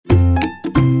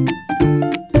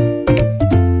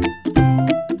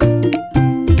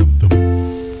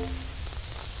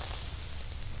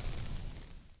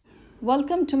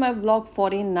Welcome to my vlog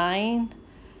 49,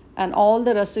 and all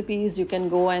the recipes you can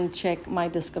go and check my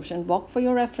description box for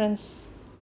your reference.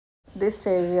 This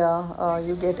area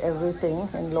you get everything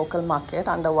in local market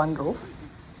under one roof.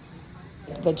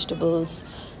 Vegetables,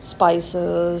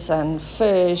 spices and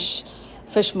fish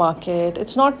market.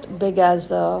 It's not big as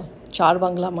the Char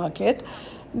Bangla market,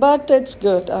 but it's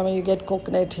good. I mean, you get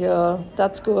coconut here.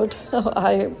 That's good.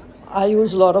 I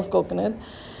use a lot of coconut.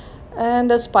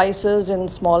 And the spices in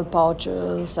small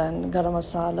pouches and garam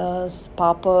masalas,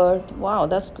 papad. Wow,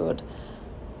 that's good.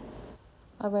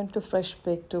 I went to Fresh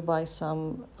Pick to buy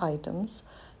some items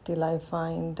till I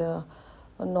find a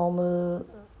normal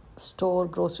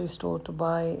grocery store to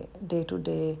buy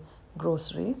day-to-day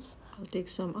groceries. I'll take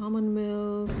some almond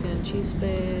milk and cheese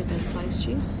bread and sliced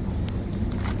cheese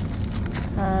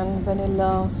and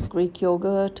vanilla Greek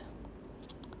yogurt.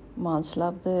 Moms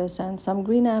love this, and some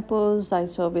green apples I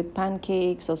serve with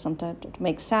pancakes or sometimes to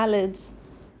make salads.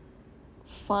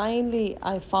 Finally,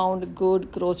 I found a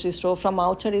good grocery store. From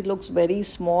outside, it looks very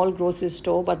small grocery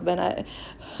store, but when I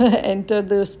entered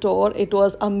the store, it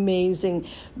was amazing.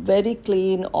 Very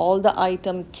clean, all the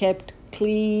item kept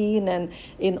clean and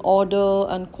in order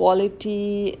and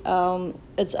quality.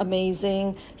 It's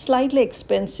amazing. Slightly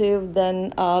expensive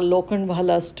than our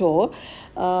Lokhandwala store.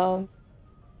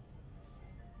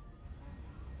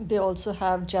 They also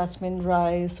have jasmine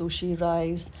rice, sushi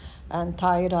rice, and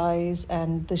Thai rice,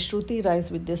 and the Shruti rice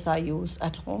with this I use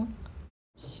at home.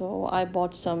 So I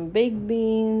bought some baked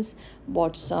beans,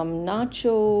 bought some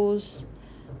nachos,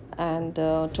 and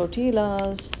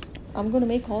tortillas. I'm going to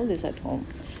make all this at home.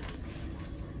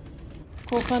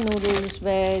 Coca noodles,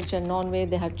 veg and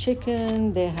non-veg. They have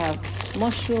chicken, they have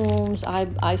mushrooms.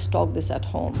 I stock this at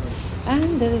home.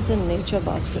 And there is a nature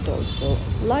basket also.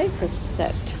 Life is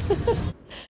set.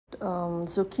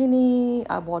 Zucchini,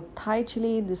 I bought Thai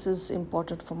chili. This is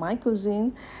important for my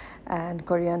cuisine, and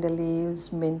coriander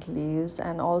leaves, mint leaves,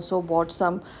 and also bought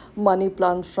some money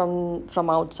plant from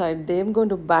outside. They're going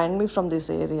to ban me from this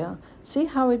area. See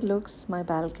how it looks? My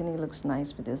balcony looks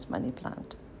nice with this money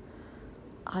plant.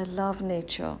 I love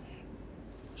nature,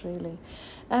 really.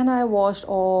 And I washed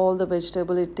all the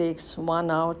vegetable. It takes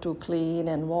 1 hour to clean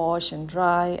and wash and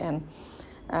dry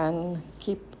and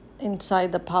keep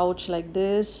inside the pouch like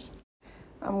this.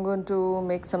 I'm going to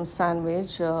make some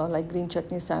sandwich, like green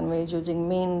chutney sandwich using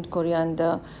mint,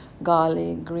 coriander,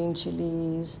 garlic, green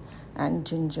chilies and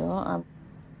ginger.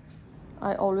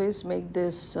 I always make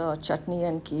this chutney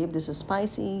and keep. This is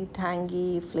spicy,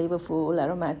 tangy, flavorful,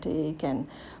 aromatic, and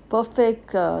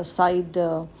perfect side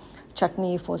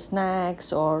chutney for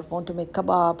snacks, or want to make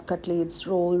kebab, cutlets,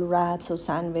 roll, wraps, or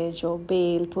sandwich, or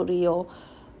bale, puri, or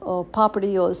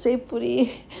papadi, or sev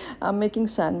puri. I'm making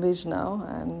sandwich now,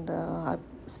 and I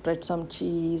spread some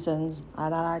cheese, and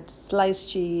I add sliced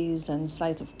cheese and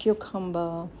slice of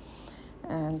cucumber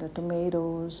and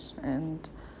tomatoes, and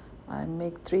I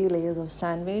make 3 layers of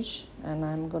sandwich, and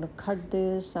I'm going to cut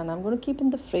this, and I'm going to keep in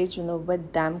the fridge in a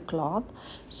wet damp cloth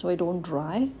so it don't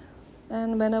dry.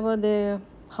 And whenever they're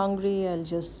hungry, I'll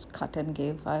just cut and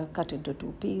give. I'll cut into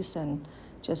 2 pieces and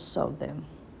just serve them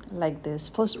like this.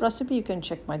 First recipe you can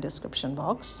check my description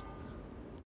box.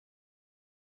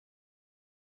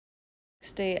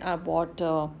 Next day I bought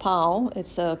pav.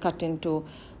 It's cut into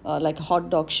like a hot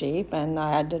dog shape, and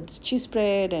I added cheese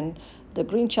spread and the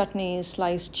green chutney,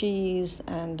 sliced cheese,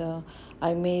 and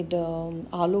I made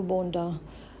aloo bonda.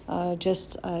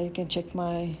 You can check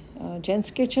my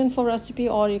Jen's Kitchen for recipe,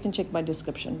 or you can check my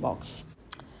description box.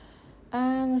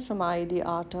 And from ID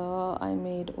Atta, I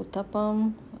made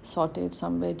uttapam, sauteed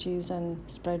some veggies and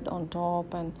spread on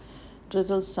top, and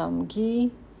drizzled some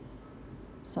ghee.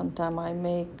 Sometime I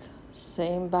make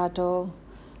same batter,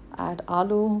 add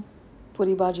aloo,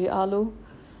 puri bhaji aloo.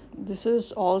 This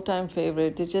is all-time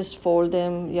favorite. You just fold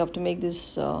them. You have to make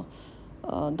this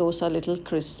dosa a little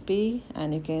crispy,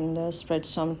 and you can spread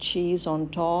some cheese on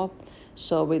top.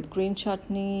 Serve with green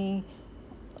chutney,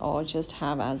 or just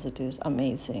have as it is.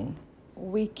 Amazing.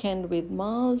 Weekend with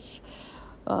Mars.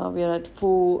 We are at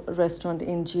Pho restaurant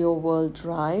in Geo World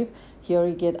Drive. Here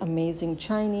you get amazing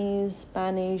Chinese,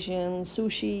 Pan-Asian,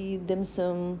 sushi, dim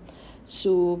sum,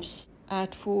 soups.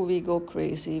 At Pho we go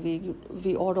crazy.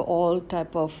 We order all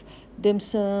type of dim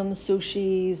sum,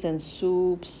 sushis and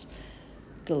soups.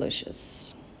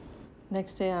 Delicious.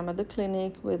 Next day I'm at the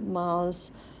clinic with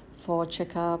Mars for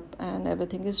checkup, and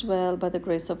everything is well by the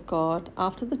grace of God.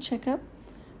 After the checkup,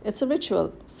 it's a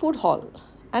ritual, food hall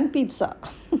and pizza.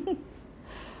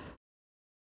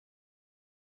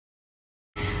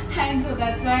 And so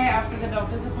that's why after the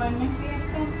doctor's appointment we have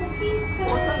come for pizza.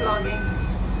 Both are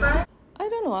vlogging. I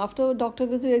don't know, after doctor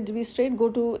visit we straight go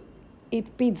to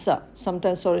eat pizza,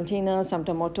 sometimes Sorrentina,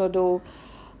 sometimes Motodo.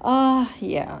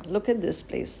 Yeah, look at this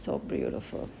place, so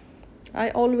beautiful. I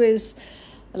always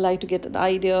like to get an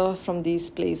idea from these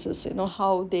places, you know,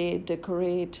 how they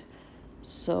decorate,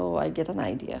 so I get an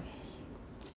idea.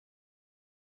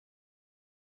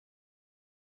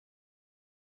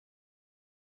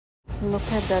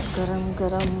 Look at that garam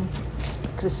garam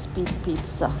crispy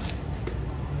pizza.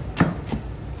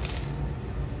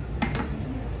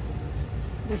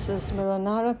 This is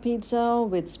marinara pizza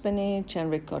with spinach and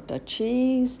ricotta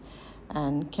cheese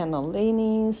and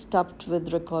cannellini stuffed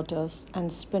with ricotta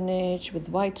and spinach with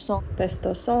white sauce,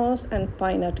 pesto sauce and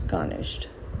pine nut garnished.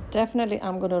 Definitely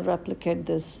I'm going to replicate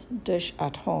this dish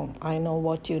at home. I know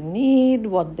what you need,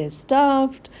 what they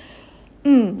stuffed.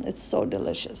 It's so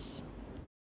delicious.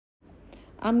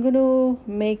 I'm going to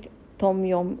make tom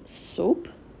yum soup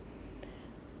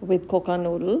with coca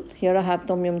noodle. Here I have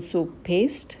tom yum soup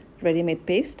paste, ready-made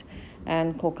paste,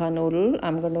 and coca noodle.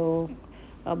 I'm going to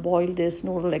boil this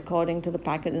noodle according to the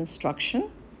packet instruction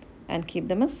and keep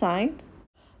them aside.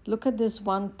 Look at this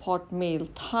one pot meal,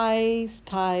 Thai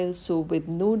style soup with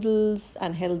noodles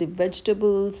and healthy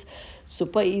vegetables.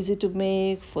 Super easy to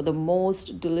make for the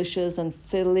most delicious and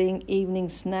filling evening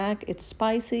snack. It's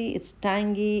spicy, it's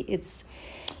tangy, it's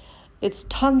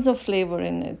tons of flavor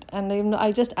in it. And even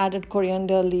I just added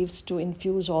coriander leaves to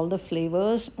infuse all the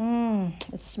flavors.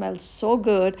 It smells so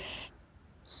good.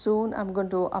 Soon I'm going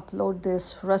to upload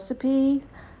this recipe.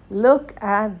 Look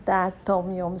at that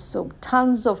tom yum soup.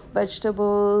 Tons of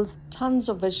vegetables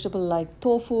like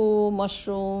tofu,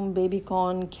 mushroom, baby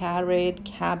corn, carrot,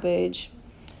 cabbage.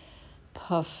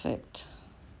 Perfect.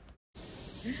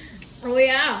 Oh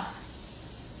yeah.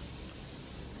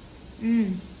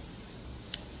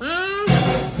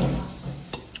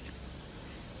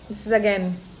 This is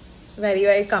again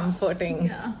very comforting.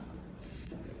 Yeah.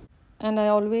 And I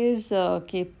always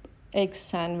keep egg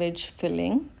sandwich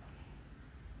filling.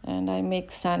 And I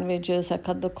make sandwiches, I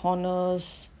cut the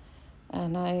corners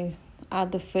and I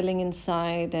add the filling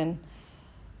inside and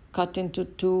cut into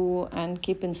two and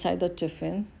keep inside the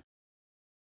tiffin.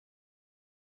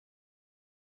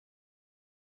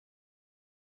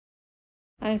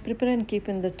 I prepare and keep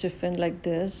in the tiffin like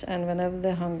this, and whenever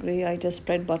they're hungry I just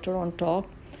spread butter on top,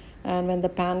 and when the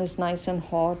pan is nice and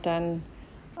hot and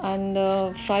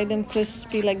fry them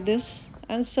crispy like this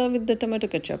and serve with the tomato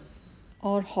ketchup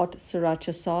or hot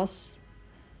sriracha sauce.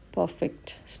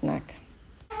 Perfect snack.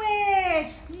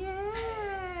 Wait.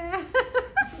 Yeah.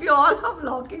 We all are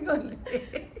vlogging only.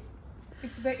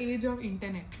 It's the age of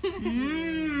internet.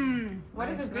 What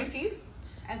is this? Grilled cheese?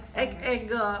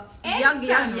 Egg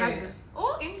sandwich.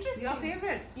 Oh, interesting. Your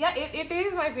favorite? Yeah, it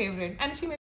is my favorite. And she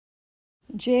made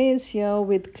Jay is here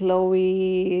with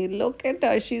Chloe. Look at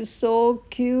her, she's so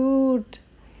cute.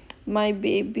 My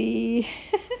baby.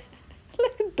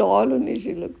 Like a doll only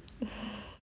she looks.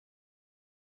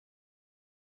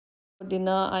 For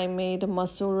dinner I made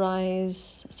masoor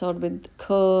rice served with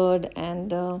curd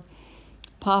and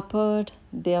papad.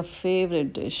 Their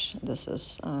favorite dish. This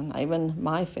is even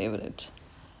my favorite.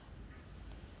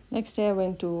 Next day I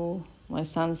went to my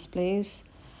son's place.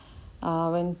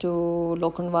 Went to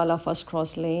Lokhandwala First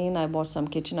Cross Lane. I bought some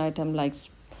kitchen item like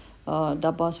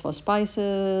dabbas for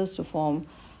spices to form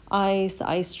ice, the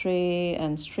ice tray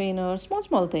and strainer,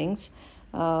 small things.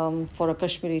 For a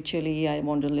Kashmiri chili, I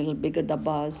wanted a little bigger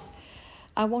dabbas.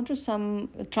 I wanted some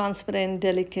transparent,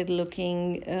 delicate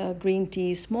looking green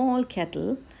tea, small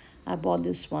kettle. I bought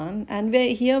this one. And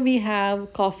here we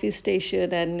have coffee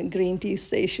station and green tea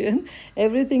station.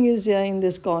 Everything is here in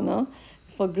this corner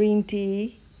for green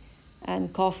tea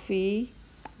and coffee.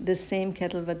 The same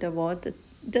kettle that I bought, the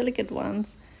delicate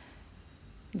ones.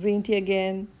 Green tea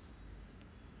again.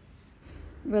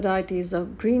 Varieties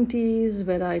of green teas,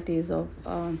 varieties of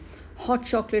hot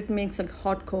chocolate mix, like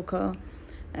hot cocoa,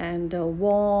 and a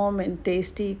warm and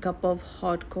tasty cup of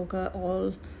hot cocoa.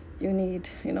 All you need,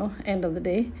 end of the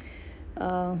day.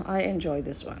 I enjoy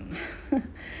this one.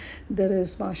 There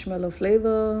is marshmallow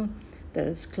flavor, there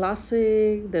is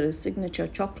classic, there is signature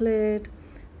chocolate,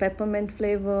 peppermint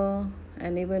flavor,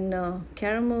 and even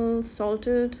caramel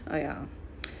salted. Oh yeah,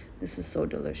 this is so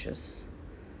delicious.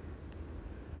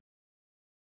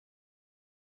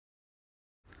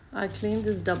 I cleaned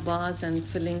these dabbas and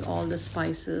filling all the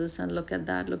spices, and look at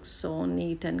that, looks so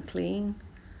neat and clean.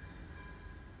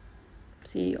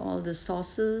 See all the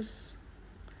sauces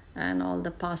and all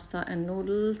the pasta and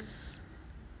noodles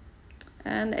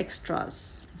and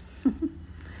extras.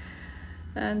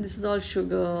 And this is all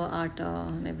sugar, atta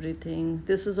and everything.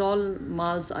 This is all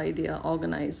Mal's idea,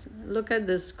 organized. Look at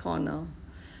this corner.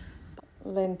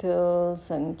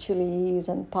 lentils and chilies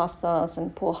and pastas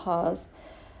and pohas,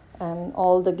 and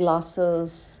all the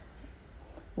glasses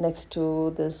next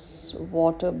to this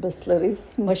water bisleri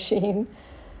machine.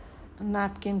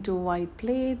 Napkin to white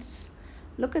plates.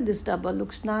 Look at this dabba,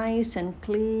 looks nice and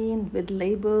clean with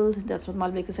label. That's what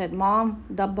Malvika said, Mom,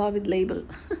 dabba with label.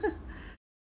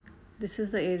 This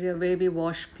is the area where we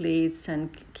wash plates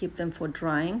and keep them for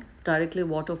drying. Directly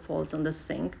water falls on the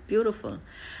sink. Beautiful.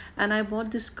 And I bought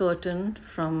this curtain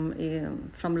from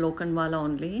Lokhandwala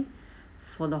only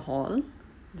for the hall.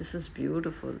 This is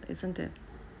beautiful, isn't it?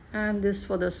 And this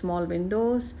for the small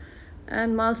windows.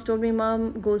 And Miles told me,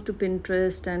 Mom, go to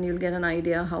Pinterest and you'll get an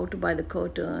idea how to buy the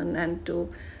curtain and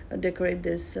to decorate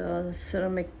this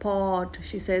ceramic pot.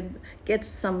 She said, get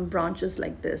some branches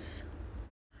like this.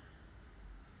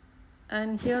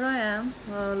 And here I am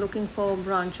looking for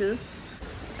branches,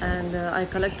 and I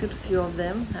collected a few of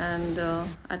them. And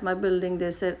at my building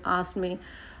they said, asked me,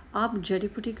 "आप जड़ी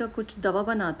बूटी का कुछ दवा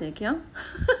बनाते हैं क्या?"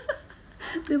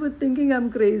 They were thinking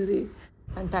I'm crazy.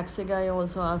 And taxi guy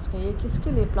also asked me, ये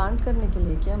किसके लिए, प्लांट करने के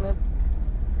लिए क्या? मैं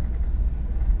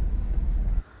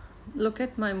Look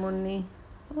at my Munni.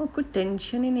 Oh, कुछ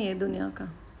टेंशन ही नहीं है दुनिया का.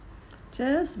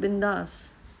 Just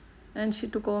bindas. And she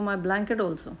took over my blanket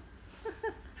also.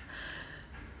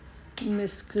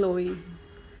 Miss Chloe.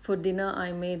 For dinner,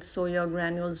 I made soya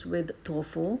granules with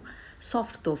tofu,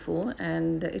 soft tofu,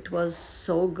 and it was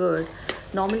so good.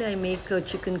 Normally, I make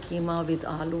chicken keema with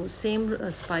aloo,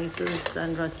 same spices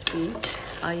and recipe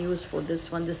I used for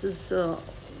this one. This is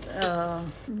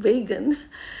vegan,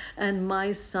 and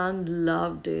my son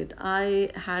loved it.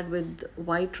 I had with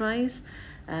white rice,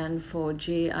 and for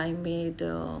Jay, I made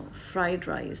fried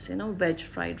rice, veg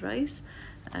fried rice.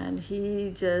 And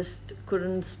he just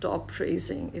couldn't stop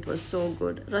praising. It was so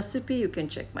good. Recipe, you can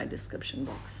check my description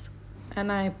box.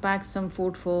 And I packed some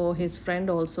food for his friend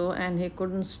also, and he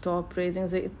couldn't stop praising.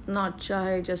 Say, not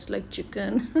chai, just like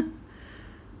chicken.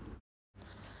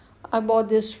 I bought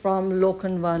this from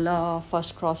Lokhandwala,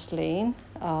 First Cross Lane.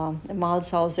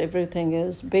 Mal's house, everything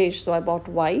is beige, so I bought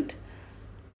white.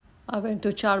 I went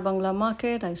to Char Bangla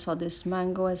Market. I saw this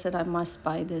mango. I said, I must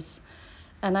buy this.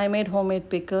 And I made homemade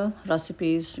pickle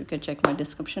recipes. You can check my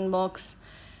description box.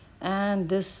 And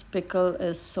this pickle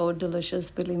is so delicious,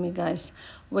 believe me guys.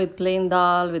 With plain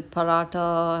dal, with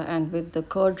paratha, and with the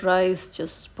curd rice,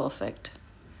 just perfect.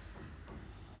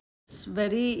 It's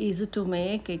very easy to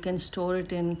make. You can store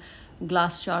it in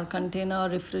glass jar container,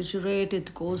 refrigerate.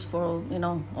 It goes for,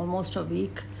 almost a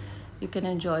week. You can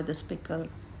enjoy this pickle.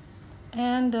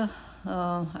 And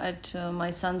at my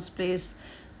son's place,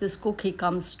 this cook, he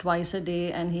comes twice a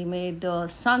day, and he made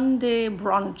Sunday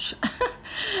brunch.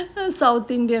 South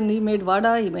Indian. He made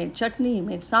vada, he made chutney, he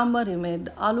made sambar, he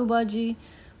made aloo bhaji,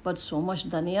 but so much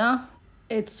dhania.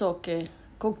 It's okay.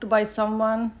 Cooked by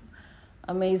someone,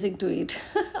 amazing to eat.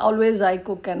 Always I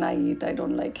cook and I eat. I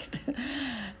don't like it.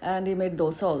 And he made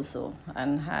dosa also,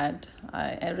 and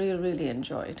I really, really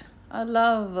enjoyed. I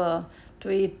love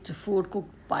to eat food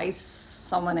cooked by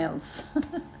someone else.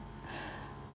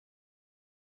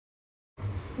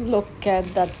 Look at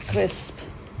that crisp.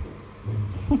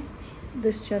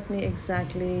 This chutney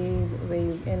exactly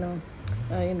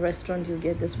where in restaurant you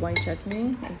get this white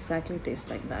chutney, exactly tastes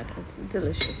like that. It's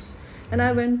delicious. And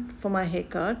I went for my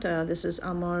haircut. This is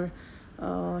Amar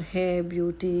Hair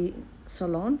Beauty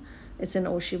Salon. It's in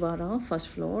Oshiwara, first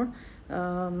floor.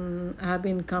 I have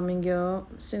been coming here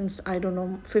since, I don't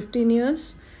know, 15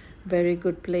 years. Very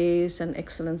good place and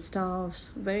excellent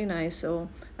staffs. Very nice. So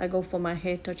I go for my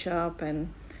hair touch up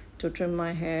and to trim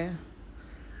my hair.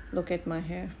 Look at my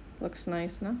hair. Looks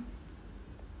nice, no?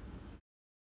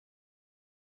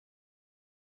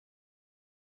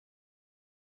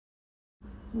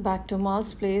 Back to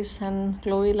Mal's place, and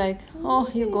Chloe like, oh,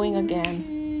 you're going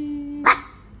again.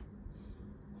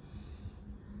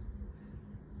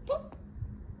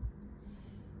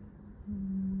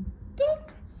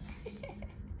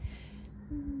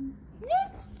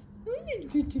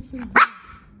 Beautiful.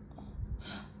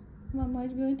 Mama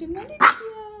is going to manicures.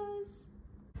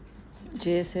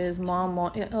 Jay says, Mom,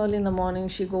 early in the morning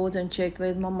she goes and checks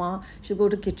with Mama. She'll go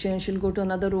to kitchen, she'll go to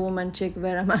another room and check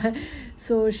where am I.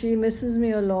 So she misses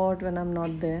me a lot when I'm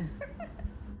not there.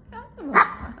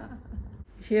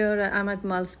 Here I'm at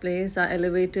Mal's place. I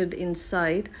elevated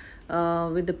inside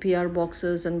with the PR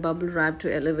boxes and bubble wrap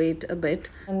to elevate a bit.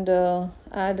 And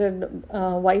added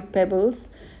white pebbles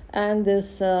and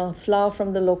this flower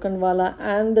from the Lokhandwala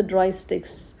and the dry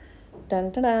sticks.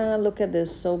 Dun, dun, dun. Look at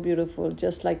this, so beautiful,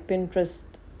 just like Pinterest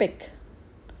pic.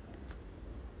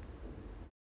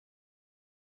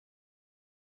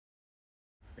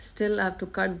 Still I have to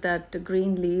cut that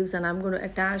green leaves, and I'm going to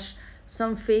attach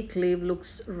Some fake leaf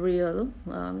looks real.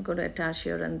 I'm going to attach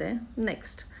here and there.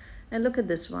 Next. And look at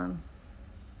this one.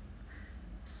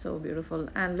 So beautiful.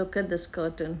 And look at this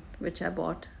curtain which I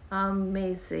bought.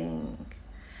 Amazing.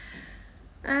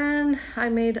 And I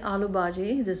made aloo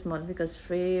bhaji. This is Malvika's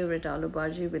favorite aloo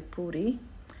bhaji with poori.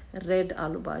 Red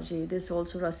aloo bhaji. This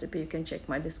also recipe you can check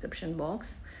my description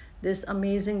box. This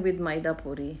amazing with maida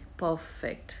poori.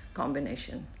 Perfect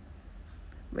combination.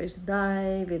 With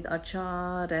dai, with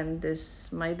achar, and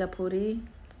this maida poori.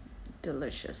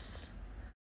 Delicious.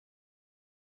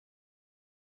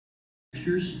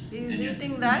 He's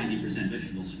eating that.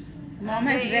 Mom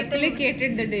has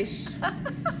replicated the dish.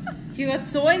 She got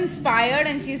so inspired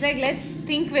and she's like, let's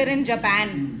think we're in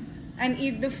Japan and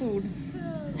eat the food.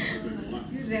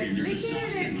 You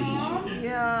replicated it, Mom.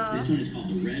 Yeah. This one is called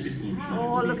the red gosha.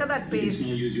 Oh, look at that The paste.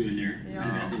 smell yuzu in there. Yeah.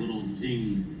 Kind of adds a little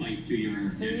zing bite to your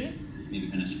dish. Maybe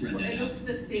kind of spread that It out. looks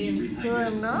the same. Rehydrate So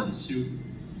some enough. of the soup.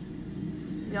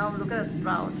 Yeah, look at that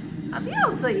sprout. And they're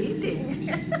also eating.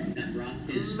 That broth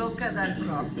is Look at that definitely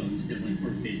broth. pork bones, definitely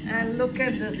pork-based broth. And look at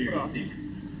It's this very broth. thick.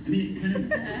 I mean, it kind of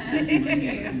does remind me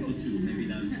of uncle too. Maybe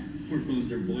the pork bones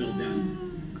are boiled down.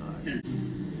 Kind of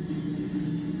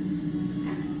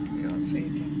You're also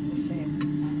eating the same.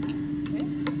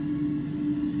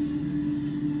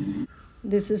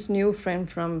 This is new friend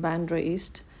from Bandra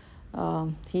East.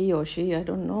 He or she, I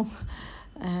don't know.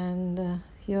 And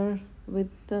here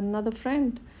with another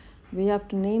friend. We have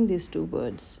to name these two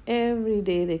birds. Every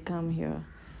day they come here.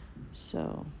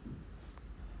 So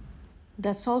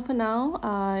that's all for now.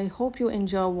 I hope you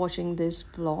enjoy watching this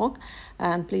vlog,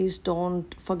 and please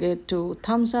don't forget to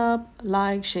thumbs up,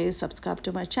 like, share, subscribe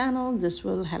to my channel. This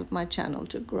will help my channel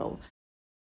to grow.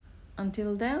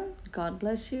 Until then, God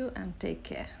bless you and take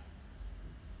care.